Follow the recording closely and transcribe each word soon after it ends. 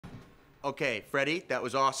Okay, Freddie, that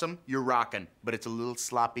was awesome. You're rocking, but it's a little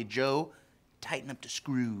sloppy Joe. Tighten up the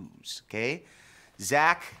screws, okay?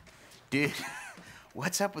 Zack, dude,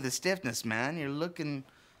 what's up with the stiffness, man? You're looking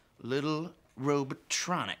a little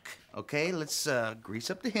robotronic, okay? Let's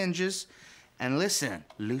grease up the hinges and listen.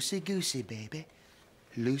 Loosey-goosey, baby.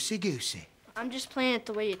 Loosey-goosey. I'm just playing it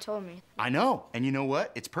the way you told me. I know, and you know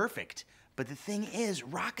what? It's perfect. But the thing is,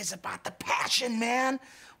 rock is about the passion, man.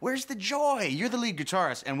 Where's the joy? You're the lead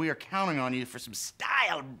guitarist, and we are counting on you for some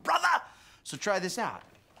style, brother. So try this out.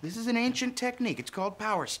 This is an ancient technique. It's called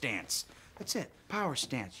power stance. That's it, power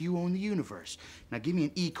stance. You own the universe. Now give me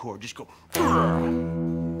an E chord. Just go.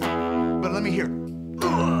 But let me hear.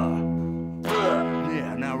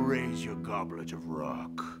 Yeah, now raise your goblet of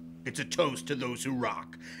rock. It's a toast to those who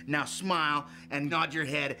rock. Now smile and nod your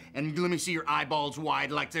head and let me see your eyeballs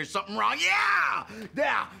wide like there's something wrong. Yeah!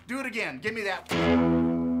 Yeah, do it again. Give me that.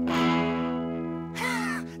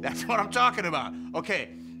 That's what I'm talking about. Okay,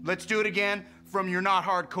 let's do it again from You're Not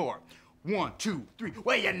Hardcore. 1, 2, 3.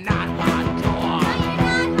 Well, you're not hardcore.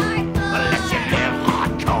 Unless you live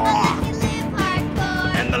hardcore.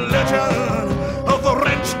 And the legend of the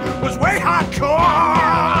rich was way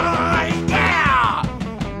hardcore.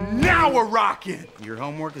 Now we're rocking! Your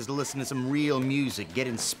homework is to listen to some real music, get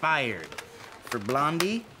inspired. For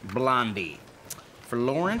Blondie, Blondie. For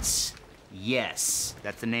Lawrence, Yes.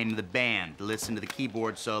 That's the name of the band. Listen to the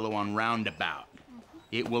keyboard solo on Roundabout.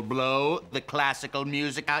 It will blow the classical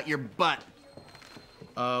music out your butt.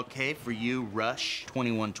 Okay, for you, Rush,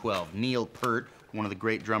 2112. Neil Peart, one of the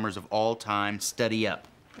great drummers of all time. Study up.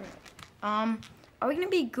 Are we gonna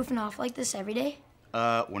be goofing off like this every day?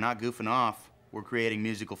 We're not goofing off. We're creating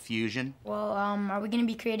musical fusion. Well, are we gonna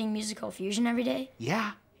be creating musical fusion every day?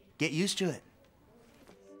 Yeah, get used to it.